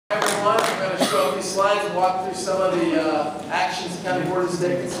everyone. I'm going to show a few slides and walk through some of the actions the County Board has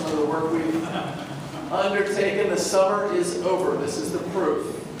taken, some of the work we've undertaken. The summer is over. This is the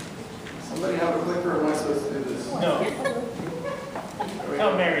proof. Somebody have a clicker, or am I supposed to do this? No.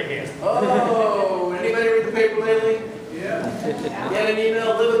 Tell Mary here. Oh, anybody read the paper lately? Yeah. Get an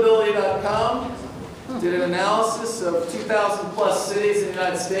email, livability.com. Did an analysis of 2,000 plus cities in the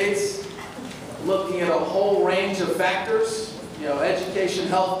United States, looking at a whole range of factors, you know, education,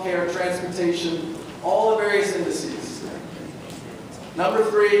 healthcare, transportation, all the various indices. Number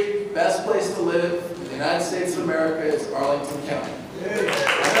 3, best place to live in the United States of America is Arlington County.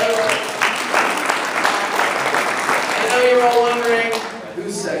 I know you're all wondering,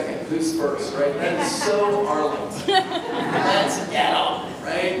 who's second, who's first, right? That is so Arlington. That's ghetto,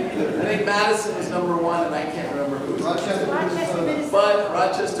 right? I think Madison was number 1, and I can't remember who was Rochester, Minnesota. But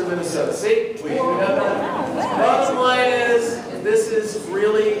Rochester, Minnesota. See, we know that. Bottom line is, this is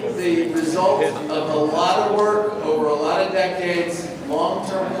really the result of a lot of work over a lot of decades,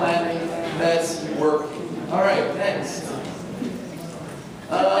 long-term planning that's working. All right, next.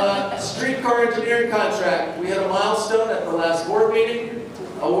 Streetcar engineering contract. We had a milestone at the last board meeting,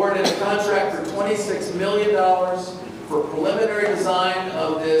 awarded a contract for $26 million for preliminary design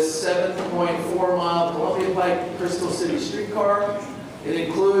of this 7.4-mile Columbia Pike Crystal City streetcar. It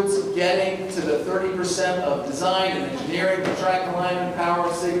includes getting to the 30% of design and engineering, the track alignment,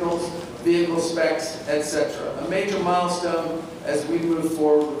 power signals, vehicle specs, etc. A major milestone as we move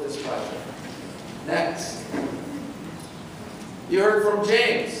forward with this project. Next. You heard from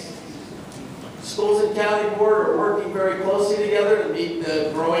James. Schools and county board are working very closely together to meet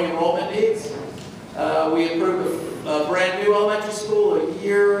the growing enrollment needs. We approved a brand new elementary school a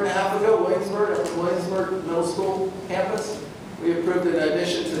year and a half ago, Williamsburg Middle School campus. We approved an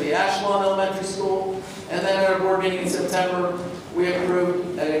addition to the Ashland Elementary School. And then at our board meeting in September, we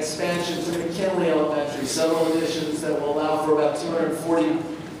approved an expansion to McKinley Elementary, several additions that will allow for about 240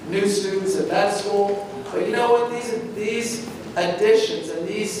 new students at that school. But you know what? These additions and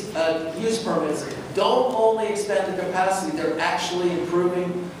these use permits don't only expand the capacity, they're actually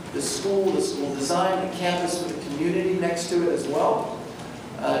improving the school design, the campus for the community next to it as well.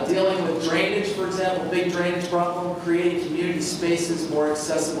 Dealing with drainage, for example, big drainage problem, creating community spaces more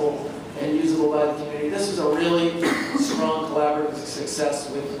accessible and usable by the community. This was a really strong collaborative success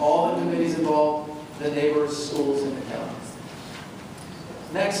with all the committees involved, the neighbors, schools, and the county.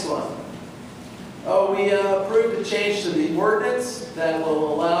 Next one. Oh, we approved a change to the ordinance that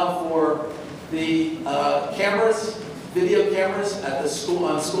will allow for the cameras, video cameras at the school,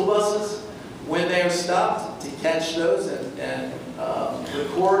 on school buses when they are stopped, to catch those and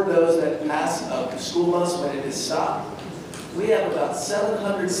record those that pass the school bus when it is stopped. We have about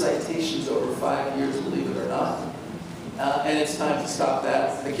 700 citations over 5 years, believe it or not. And it's time to stop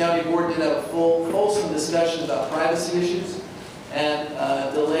that. The county board did have a fulsome discussion about privacy issues and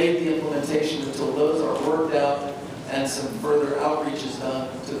delayed the implementation until those are worked out and some further outreach is done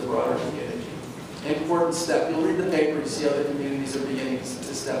to the broader community. Important step. You'll read the paper, you see other communities are beginning to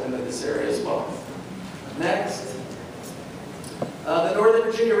step into this area as well. Next. The Northern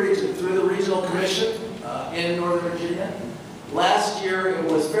Virginia region, through the Regional Commission in Northern Virginia. Last year it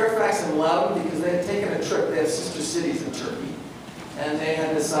was Fairfax and Loudoun because they had taken a trip. They have sister cities in Turkey. And they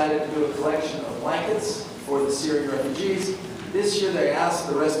had decided to do a collection of blankets for the Syrian refugees. This year they asked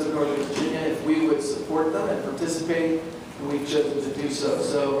the rest of Northern Virginia if we would support them and participate, and we've chosen to do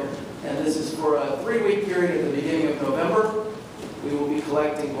so. And this is for a 3-week period at the beginning of November. We will be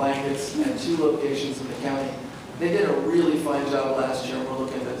collecting blankets at 2 locations in the county. They did a really fine job last year, and we're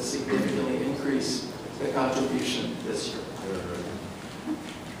looking to significantly increase the contribution this year.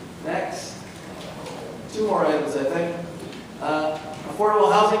 Next. 2 more items, I think.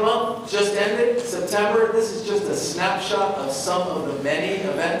 Affordable Housing Month just ended, September. This is just a snapshot of some of the many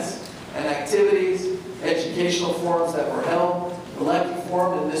events and activities, educational forums that were held. The LEC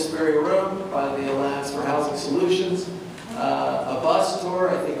formed in this very room by the Alliance for Housing Solutions. A bus tour,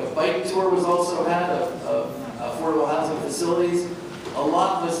 I think a bike tour was also had of affordable housing facilities. A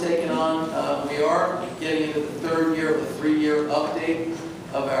lot was taken on. We are getting into the 3rd year of a 3-year update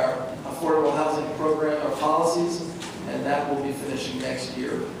of our affordable housing program, our policies, and that will be finishing next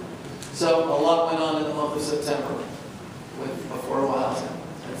year. So a lot went on in the month of September with affordable housing.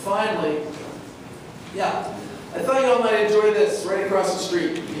 And finally, I thought you all might enjoy this right across the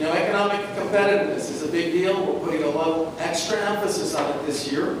street. You know, economic competitiveness is a big deal. We're putting a little extra emphasis on it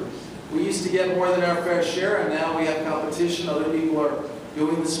this year. We used to get more than our fair share, and now we have competition. Other people are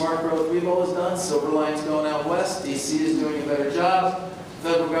doing the smart growth we've always done. Silver Line's going out west. DC is doing a better job. The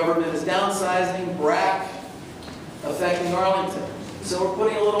federal government is downsizing. BRAC affecting Arlington. So we're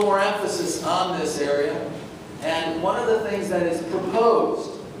putting a little more emphasis on this area. And one of the things that is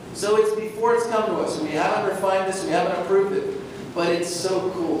proposed, so it's before it's come to us. We haven't refined this, we haven't approved it, but it's so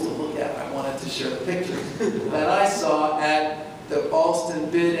cool to look at. I wanted to share the pictures that I saw at the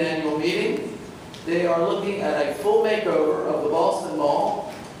Ballston Bid annual meeting. They are looking at a full makeover of the Ballston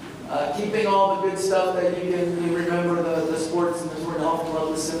Mall, keeping all the good stuff that you remember, the sports and the Sport and Health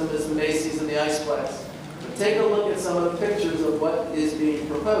Club, the cinemas, the Macy's, and the Iceplex. But take a look at some of the pictures of what is being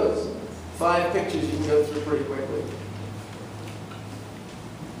proposed. 5 pictures you can go through pretty quickly.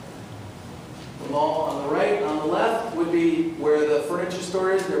 The mall on the right, on the left would be where the furniture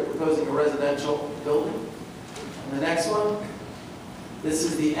store is. They're proposing a residential building. And the next one, this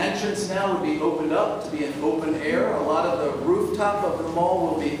is the entrance now, would be opened up to be an open air. A lot of the rooftop of the mall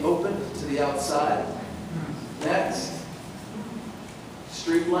will be open to the outside. Next,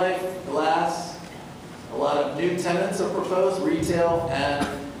 street life, glass. A lot of new tenants are proposed, retail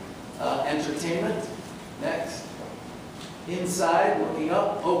and entertainment. Next, inside, looking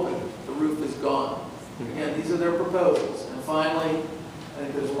up, open. The roof is gone. Again, these are their proposals. And finally, I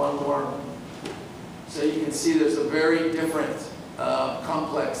think there's one more. So you can see there's a very different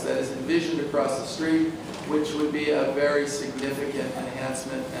complex that is envisioned across the street, which would be a very significant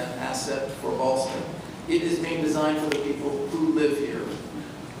enhancement and asset for Ballston. It is being designed for the people who live here.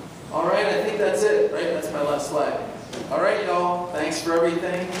 All right, I think that's it, right? That's my last slide. All right, y'all. Thanks for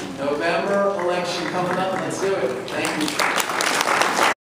everything. November election coming up. Let's do it. Thank you.